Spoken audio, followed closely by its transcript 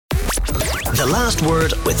to Last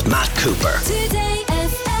Word with Matt Cooper.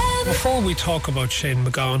 Before we talk about Shane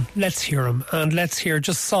MacGowan, let's hear him, and let's hear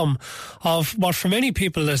just some of what for many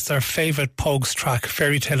people is their favourite Pogues track,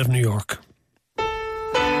 Fairy Tale of New York. It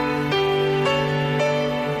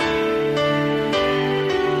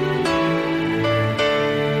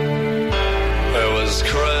was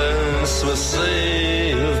Christmas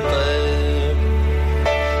Eve, babe,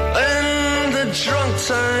 in the drunk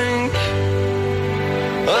tank.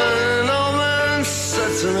 An old man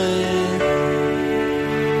said to me,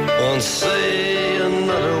 won't see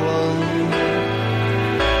another one.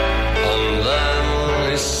 And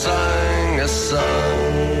then he sang a song,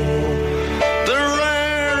 the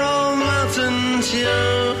rare old mountain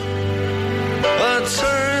tune. I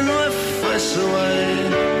turned my face away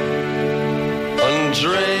and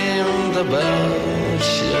dreamed about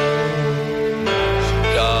you.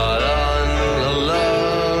 Got on a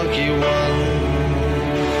lucky one,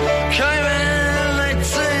 came in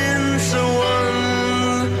 18 to 1.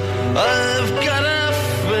 I've got a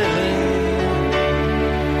feeling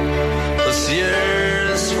this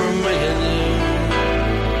year's for me and you.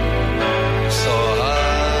 So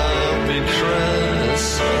happy Christmas,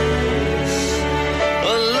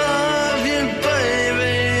 I love you,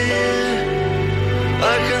 baby. I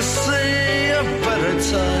can see a better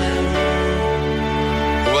time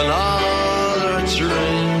when all our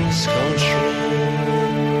dreams come true.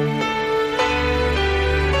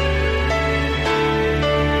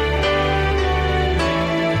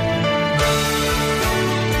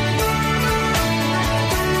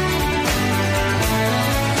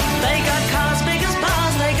 They got cars big as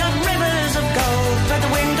bars, they got rivers of gold. But the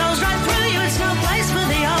windows right through you, it's no place for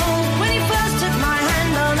the old. When you first took my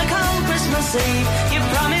hand on a cold Christmas Eve, you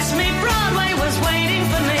promised me Broadway was waiting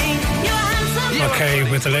for me. You were handsome. Okay,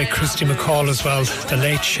 with the late Christy McCall as well, the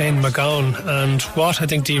late Shane MacGowan, and what I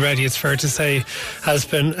think Dee Reddy, it's fair to say, has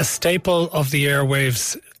been a staple of the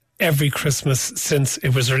airwaves every Christmas since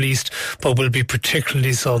it was released, but will be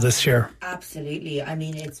particularly so this year. Absolutely. I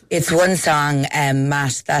mean, it's one song,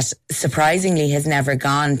 Matt, that surprisingly has never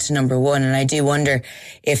gone to number one, and I do wonder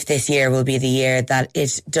if this year will be the year that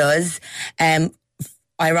it does.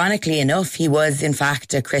 Ironically enough, he was in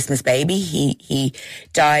fact a Christmas baby. He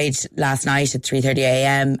died last night at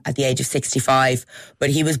 3:30am at the age of 65,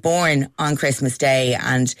 but he was born on Christmas Day.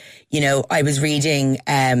 And, you know, I was reading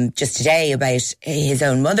just today about his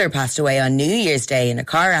own mother passed away on New Year's Day in a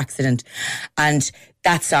car accident. And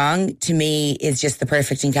that song, to me, is just the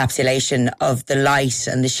perfect encapsulation of the light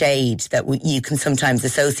and the shade that you can sometimes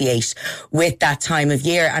associate with that time of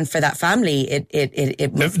year. And for that family,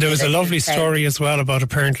 There was a lovely story as well about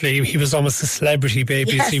apparently he was almost a celebrity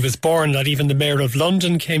baby as he was born, that even the Mayor of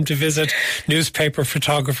London came to visit, newspaper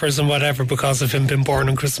photographers and whatever, because of him being born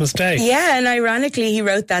on Christmas Day. Yeah, and ironically, he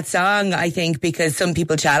wrote that song, I think, because some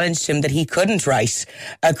people challenged him that he couldn't write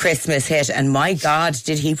a Christmas hit. And my God,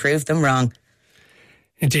 did he prove them wrong.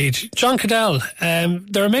 Indeed. John Caddell,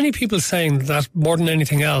 there are many people saying that more than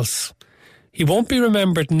anything else, he won't be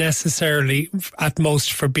remembered necessarily at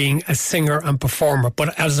most for being a singer and performer,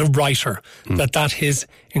 but as a writer, that his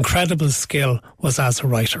incredible skill was as a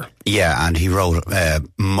writer. Yeah, and he wrote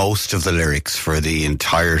most of the lyrics for the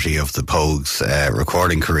entirety of the Pogues'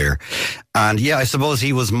 recording career. And yeah, I suppose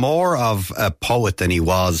he was more of a poet than he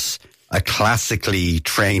was a classically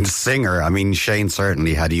trained singer. I mean, Shane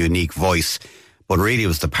certainly had a unique voice, but really it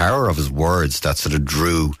was the power of his words that sort of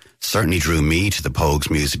certainly drew me to the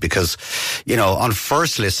Pogues' music, because, you know, on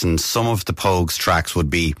first listen, some of the Pogues' tracks would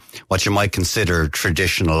be what you might consider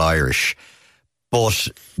traditional Irish, but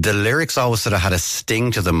the lyrics always sort of had a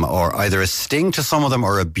sting to them, or either a sting to some of them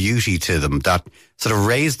or a beauty to them that sort of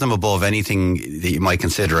raised them above anything that you might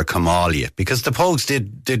consider a Kamalia, because the Pogues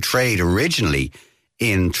did trade originally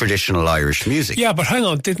in traditional Irish music. Yeah, but hang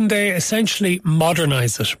on, didn't they essentially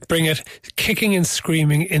modernise it, bring it kicking and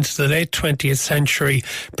screaming into the late 20th century,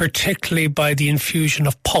 particularly by the infusion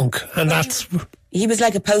of punk? And that's... He was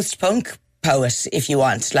like a post-punk poet, if you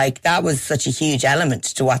want. Like, that was such a huge element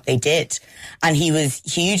to what they did. And he was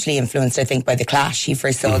hugely influenced, I think, by The Clash. He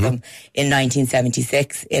first saw them in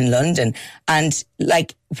 1976 in London. And,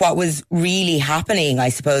 like, what was really happening, I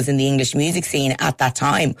suppose, in the English music scene at that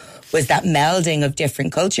time was that melding of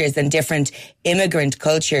different cultures and different immigrant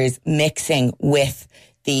cultures mixing with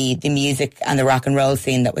the music and the rock and roll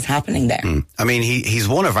scene that was happening there. I mean, he's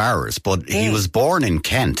one of ours, but he was born in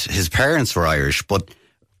Kent. His parents were Irish, but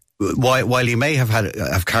while he may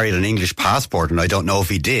have carried an English passport, and I don't know if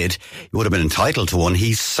he did, he would have been entitled to one.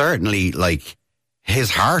 He's certainly, like,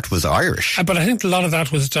 his heart was Irish. But I think a lot of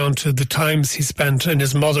that was down to the times he spent in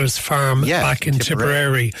his mother's farm back in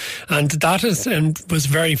Tipperary. And that was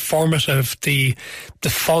very formative, the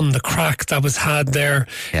fun, the crack that was had there,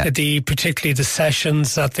 particularly the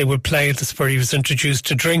sessions that they would play. That's where he was introduced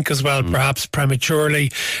to drink as well, perhaps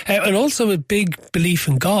prematurely. And also a big belief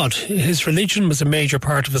in God. His religion was a major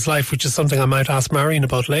part of his life, which is something I might ask Marion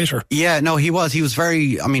about later. Yeah, no, he was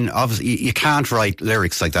very, I mean, obviously you can't write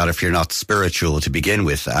lyrics like that if you're not spiritual to begin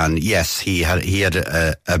with. And yes, he had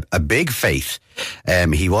a big faith.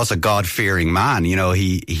 He was a God-fearing man. You know,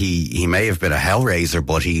 he may have been a hellraiser,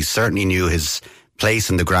 but he certainly knew his place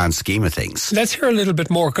in the grand scheme of things. Let's hear a little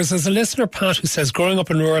bit more, because there's a listener, Pat, who says, growing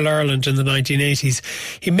up in rural Ireland in the 1980s,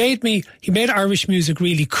 he made Irish music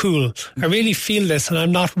really cool. I really feel this, and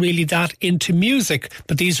I'm not really that into music,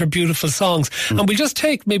 but these are beautiful songs. And we'll just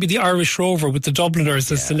take maybe the Irish Rover with the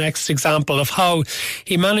Dubliners as the next example of how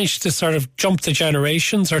he managed to sort of jump the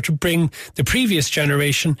generations, or to bring the previous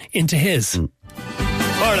generation into his. For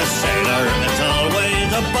a sailor, it's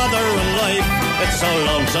always a bother in life. It's so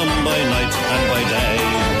lonesome by night and by day.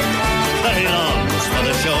 That he longs for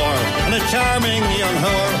the shore and a charming young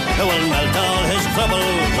whore who will melt all his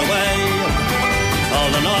troubles away. All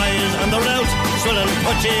the noise and the rout, swilling,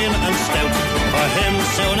 pushing and stout, for him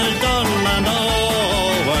soon is done and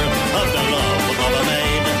over. Of the love of a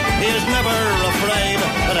maid, he is never afraid,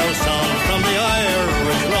 but our song from the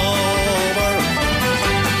Irish Rover.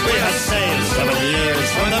 We have sailed 7 years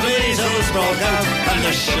when the measles broke out and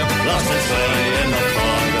the ship lost its way in the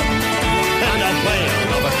fog. And a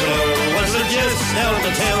whale of a crew was reduced down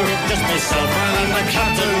to two, just myself and the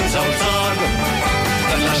captain's old dog.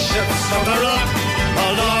 And the ship struck a rock,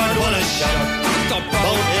 oh Lord, what a shock. The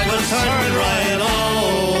boat, it was turned right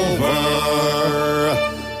over.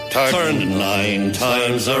 Turned 9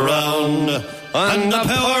 times around, and the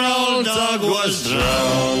poor old dog was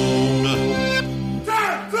drowned.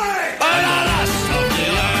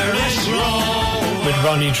 With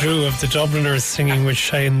Ronnie Drew of the Dubliners singing with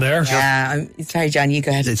Shane there. Yeah, sorry, John, you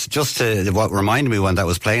go ahead. It's just what reminded me when that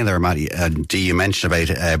was playing there, Matty, Dee, you mentioned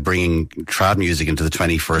about bringing trad music into the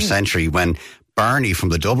 21st century. When Barney from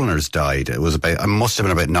the Dubliners died, it must have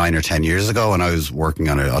been about 9 or 10 years ago, and I was working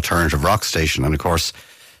on an alternative rock station. And of course,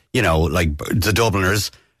 you know, like the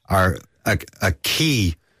Dubliners are a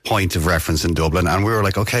key point of reference in Dublin. And we were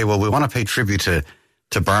like, okay, well, we want to pay tribute to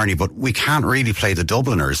Barney, but we can't really play the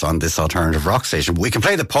Dubliners on this alternative rock station. We can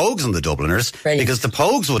play the Pogues on the Dubliners, because the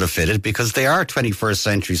Pogues would have fitted, because they are 21st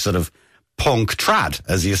century sort of punk trad,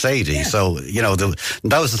 as you say, Dee. Yeah. So, you know, that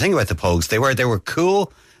was the thing about the Pogues. They were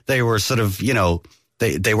cool. They were sort of, you know,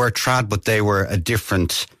 they were trad, but they were a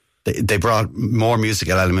different. They brought more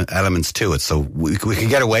musical elements to it, so we could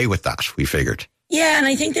get away with that, we figured. Yeah, and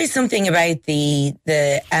I think there's something about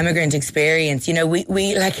the emigrant experience. You know,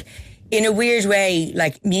 we like, in a weird way,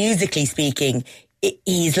 like musically speaking,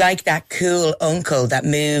 he's like that cool uncle that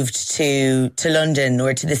moved to London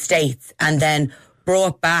or to the States and then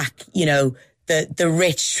brought back, you know, the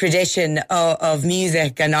rich tradition of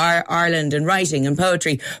music and Ireland and writing and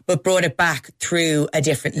poetry, but brought it back through a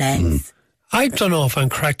different lens. I don't know if I'm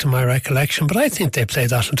correct in my recollection, but I think they played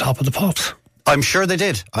that on Top of the Pops. I'm sure they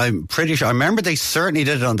did. I'm pretty sure. I remember they certainly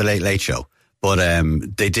did it on the Late Late Show. But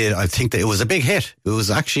they did. I think that it was a big hit. It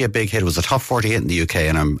was actually a big hit. It was a top 40 hit in the UK,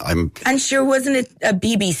 and And sure, wasn't it a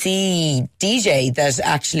BBC DJ that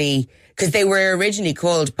actually, because they were originally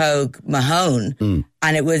called Pogue Mahone,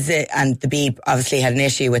 and it was and the Beeb obviously had an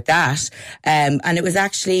issue with that, and it was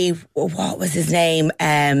actually, what was his name?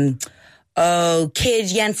 Kid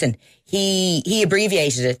Jensen. He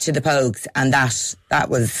abbreviated it to the Pogues, and that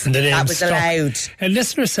was allowed. A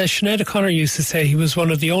listener says Sinead O'Connor used to say he was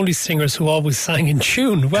one of the only singers who always sang in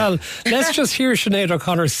tune. Well, let's just hear Sinead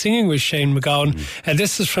O'Connor singing with Shane MacGowan. And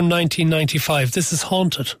this is from 1995. This is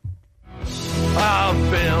Haunted. I'll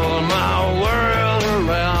build my world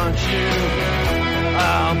around you.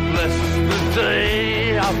 I'll bless the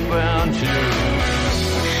day I found you.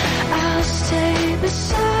 I'll stay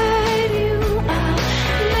beside you.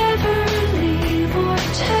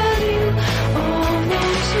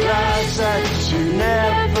 Lies that you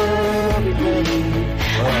never believe.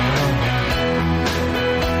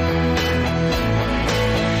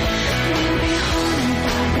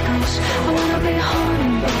 I wanna be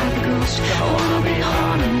haunted by the ghost. I wanna be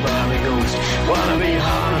haunted by the ghost. Wanna be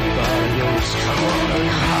haunted by the ghost. I wanna be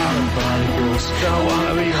haunted by the ghost. I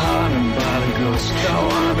wanna be haunted by the ghost. I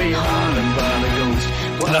wanna be haunted by the ghost.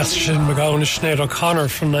 That's Shane MacGowan and Sinead O'Connor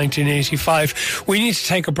from 1985. We need to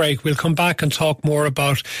take a break. We'll come back and talk more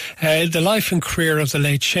about the life and career of the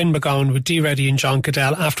late Shane MacGowan with Dee Reddy and John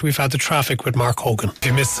Caddell after we've had the traffic with Mark Hogan. If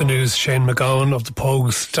you missed the news, Shane MacGowan of the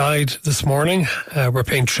Pogues died this morning. We're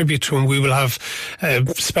paying tribute to him. We will have a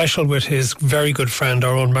special with his very good friend,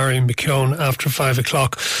 our own Marion McKeown, after 5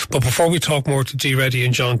 o'clock. But before we talk more to Dee Reddy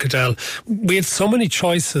and John Caddell, we had so many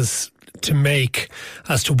choices to make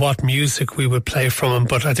as to what music we would play from him,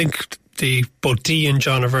 but I think both Dee and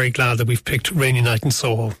John are very glad that we've picked Rainy Night in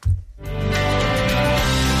Soho. I'm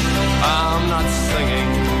not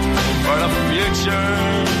singing for the future.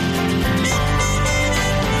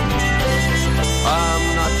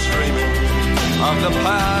 I'm not dreaming of the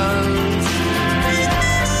past.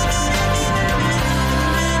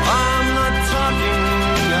 I'm not talking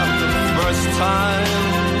of the first time.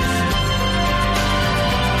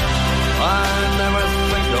 I never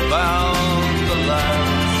think about the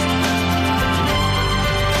last.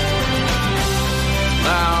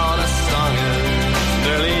 Now the song is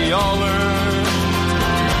nearly over.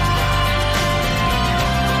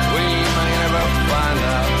 We may never find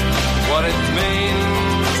out what it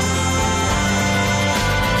means.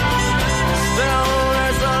 Still,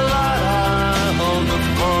 there's a lot I hold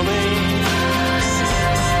before me.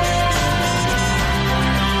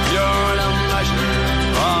 You're the measure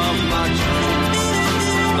of my dreams,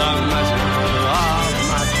 the measure of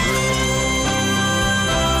my dreams.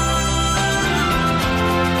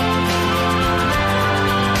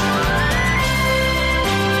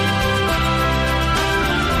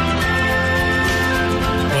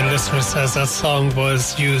 One listener says that song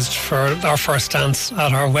was used for our first dance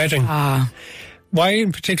at our wedding. Why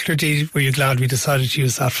in particular, Dee, were you glad we decided to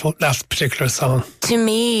use that particular song? To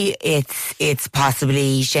me, it's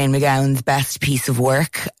possibly Shane MacGowan's best piece of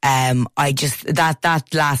work. I just that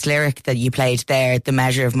last lyric that you played there, "The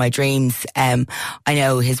Measure of My Dreams." I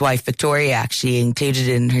know his wife Victoria actually included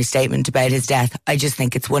it in her statement about his death. I just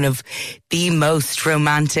think it's one of the most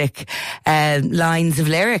romantic lines of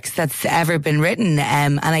lyrics that's ever been written,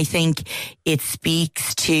 and I think it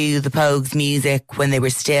speaks to the Pogues' music when they were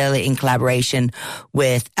still in collaboration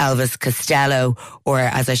with Elvis Costello, or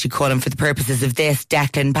as I should call him for the purposes of this,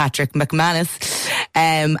 Declan Patrick McManus,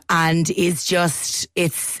 and is just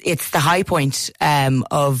it's the high point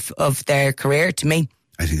of their career to me.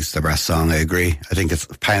 I think it's the best song. I agree. I think it's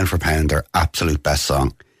pound for pound their absolute best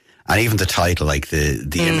song. And even the title, like the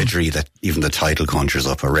imagery that even the title conjures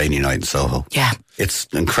up, A Rainy Night in Soho. Yeah, it's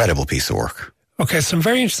an incredible piece of work. Okay, some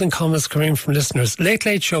very interesting comments coming from listeners. Late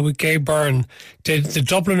Late Show with Gay Byrne did the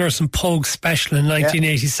Dubliners and Pogues special in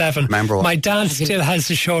 1987. Remember what? My dad still has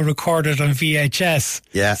the show recorded on VHS.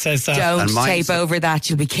 Yeah. Says that. Don't tape over that,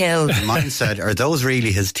 you'll be killed. Mine said, are those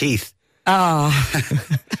really his teeth? Oh.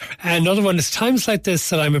 Another one is times like this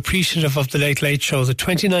that I'm appreciative of the Late Late Show, the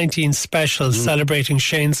 2019 special celebrating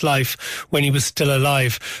Shane's life when he was still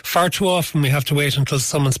alive. Far too often we have to wait until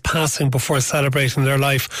someone's passing before celebrating their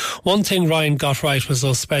life. One thing Ryan got right was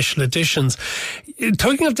those special editions.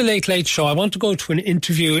 Talking of the Late Late Show, I want to go to an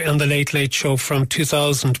interview on the Late Late Show from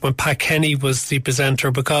 2000 when Pat Kenny was the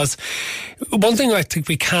presenter, because one thing I think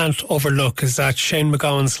we can't overlook is that Shane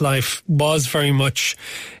MacGowan's life was very much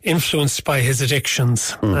influenced by his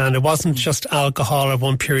addictions, and it wasn't just alcohol at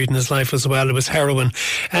one period in his life as well, it was heroin.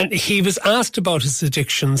 And he was asked about his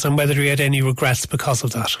addictions and whether he had any regrets because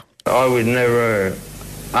of that. I would never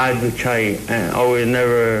advocate, and I would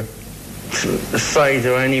never say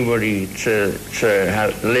to anybody to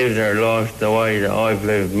live their life the way that I've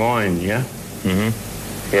lived mine, yeah? Mm-hmm.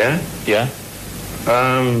 Yeah? Yeah.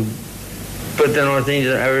 But then I think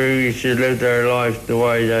that everybody should live their life the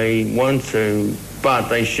way they want to, but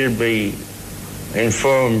they should be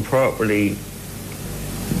informed properly.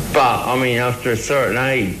 But, I mean, after a certain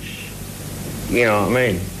age, you know what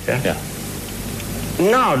I mean? Yeah.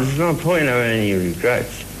 No, there's no point of any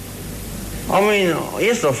regrets. I mean,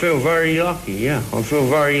 yes, I feel very lucky, yeah. I feel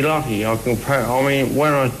very lucky. Like,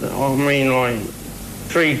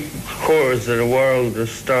 3/4 of the world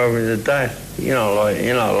is starving to death. Like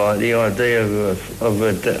the idea of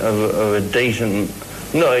a decent,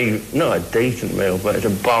 not a decent meal, but it's a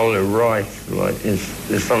bowl of rice, is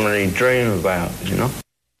something they dream about,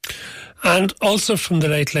 And also from the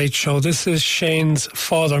Late Late Show, this is Shane's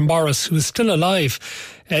father, Morris, who is still alive,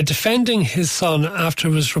 defending his son after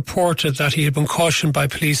it was reported that he had been cautioned by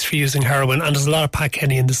police for using heroin. And there's a lot of Pat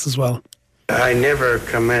Kenny in this as well. I never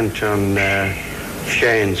comment on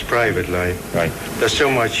Shane's private life. Right. There's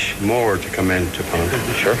so much more to comment upon.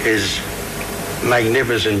 Sure. His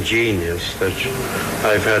magnificent genius that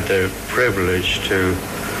I've had the privilege to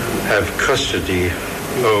have custody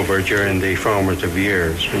over during the formative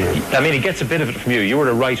years. You know. I mean, he gets a bit of it from you. You were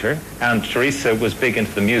a writer, and Teresa was big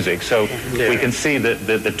into the music, so we can see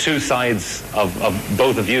the two sides of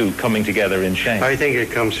both of you coming together in Shane. I think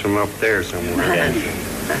it comes from up there somewhere.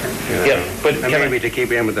 But maybe to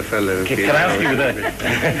keep in with the fellow. Can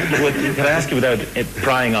I ask you without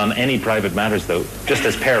prying on any private matters, though, just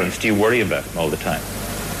as parents, do you worry about him all the time?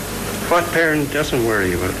 What parent doesn't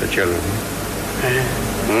worry about the children?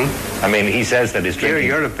 I mean, he says that his drinking...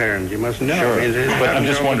 You're a parent, you must know. Sure, but I'm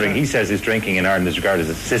just wondering, he says his drinking in Ireland is regarded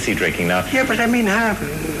as sissy drinking now. Yeah, but I mean,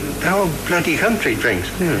 the whole bloody country drinks.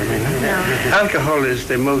 Alcohol is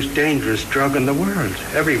the most dangerous drug in the world.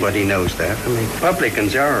 Everybody knows that. I mean,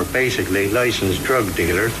 publicans are basically licensed drug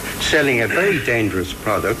dealers selling a very dangerous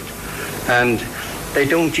product, and they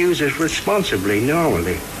don't use it responsibly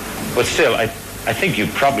normally. But still, I think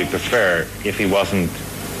you'd probably prefer if he wasn't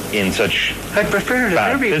in such... I'd prefer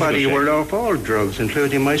that everybody were off all drugs,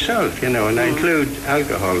 including myself, and I include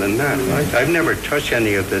alcohol in that. Right? I've never touched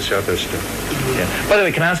any of this other stuff. Yeah. By the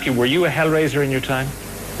way, can I ask you, were you a hellraiser in your time?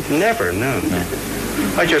 Never, no.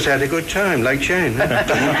 I just had a good time, like Shane. What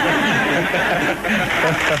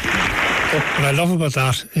I love about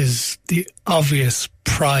that is the obvious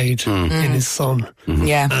pride in his son.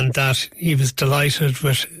 Yeah. And that he was delighted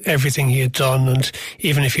with everything he had done, and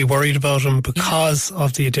even if he worried about him because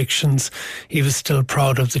of the addictions, he was still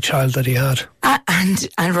proud of the child that he had.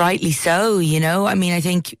 And rightly so, I mean, I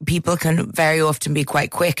think people can very often be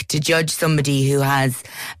quite quick to judge somebody who has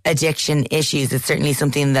addiction issues. It's certainly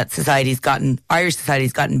something that Irish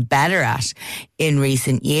society's gotten better at in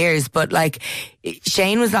recent years. But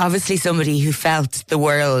Shane was obviously somebody who felt the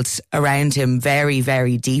world around him very,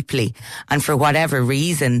 very deeply. And for whatever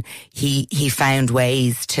reason, he found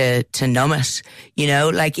ways to numb it.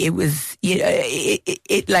 It was,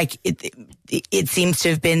 it seems to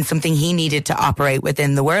have been something he needed to operate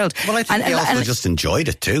within the world. Well, I think he also just enjoyed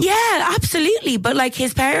it too. Yeah, absolutely. But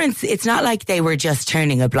his parents, it's not like they were just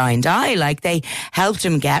turning a blind eye. They helped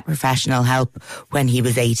him get professional help when he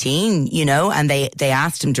was 18, and they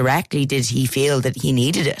asked him directly, did he feel that he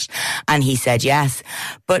needed it? And he said yes.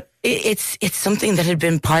 But it's something that had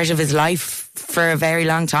been part of his life for a very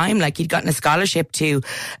long time. He'd gotten a scholarship to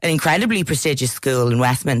an incredibly prestigious school in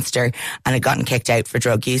Westminster and had gotten kicked out for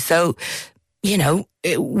drug use. So,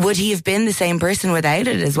 would he have been the same person without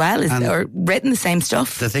it as well, or written the same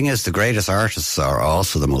stuff? The thing is, the greatest artists are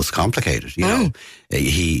also the most complicated.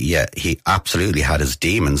 He absolutely had his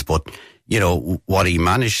demons, but what he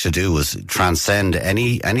managed to do was transcend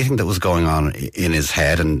anything that was going on in his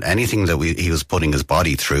head and anything that he was putting his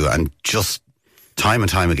body through, and just time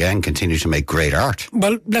and time again continue to make great art.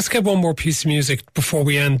 Well, let's get one more piece of music before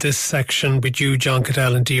we end this section with you, John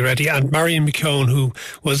Caddell and Dee Reddy. And Marion McKeown, who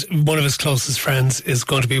was one of his closest friends, is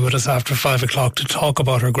going to be with us after 5 o'clock to talk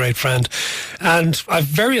about her great friend. And I have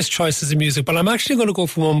various choices of music, but I'm actually going to go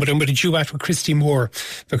for one with a duet with Christy Moore,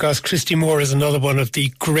 because Christy Moore is another one of the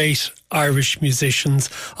great Irish musicians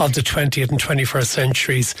of the 20th and 21st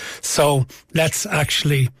centuries. So let's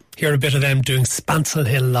actually hear a bit of them doing Spancel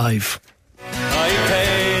Hill live. I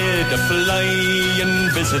paid a flying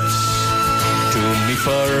visit to me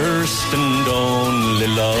first and only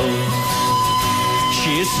love.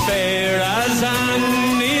 She is fair as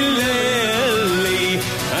Annie Lily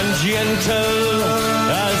and gentle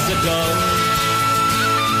as a dove.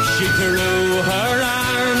 She threw her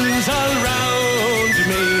arms all round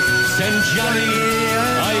me, said, Johnny,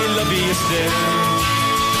 I love you still.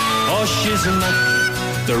 Oh, she's not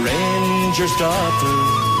the ranger's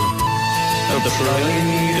daughter, of the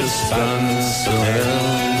pride of Spancel Hill.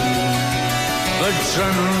 But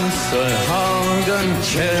trance I hug and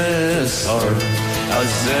kiss her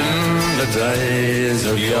as in the days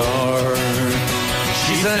of yore.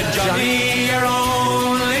 She said, Johnny, you're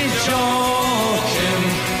only joking,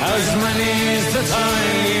 as many's the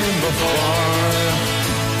time before.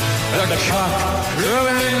 The cock crew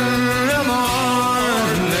in the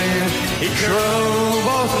morning, he crew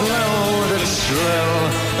both loud and shrill,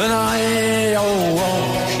 and I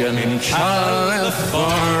awoke in California,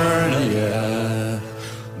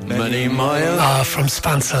 many miles. From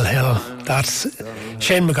Spancel Hill. That's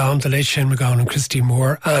Shane MacGowan, the late Shane MacGowan, and Christy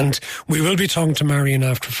Moore. And we will be talking to Marion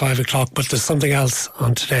after 5 o'clock, but there's something else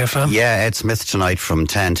on Today FM. Yeah, Ed Smith tonight from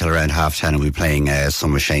 10 till around 10:30, and we'll be playing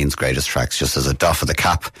some of Shane's greatest tracks just as a doff of the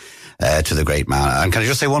cap to the great man. And can I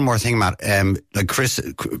just say one more thing, Matt?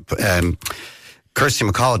 Kirsty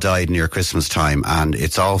McCall died near Christmas time, and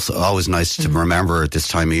it's also always nice to remember at this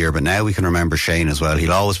time of year, but now we can remember Shane as well.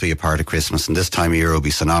 He'll always be a part of Christmas, and this time of year will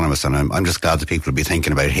be synonymous, and I'm just glad that people will be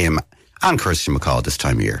thinking about him and Kirsty McCall this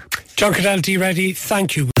time of year. John Caddell, Dee Reddy,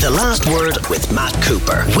 thank you. The Last Word with Matt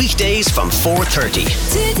Cooper. Weekdays from 4:30.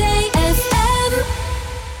 Today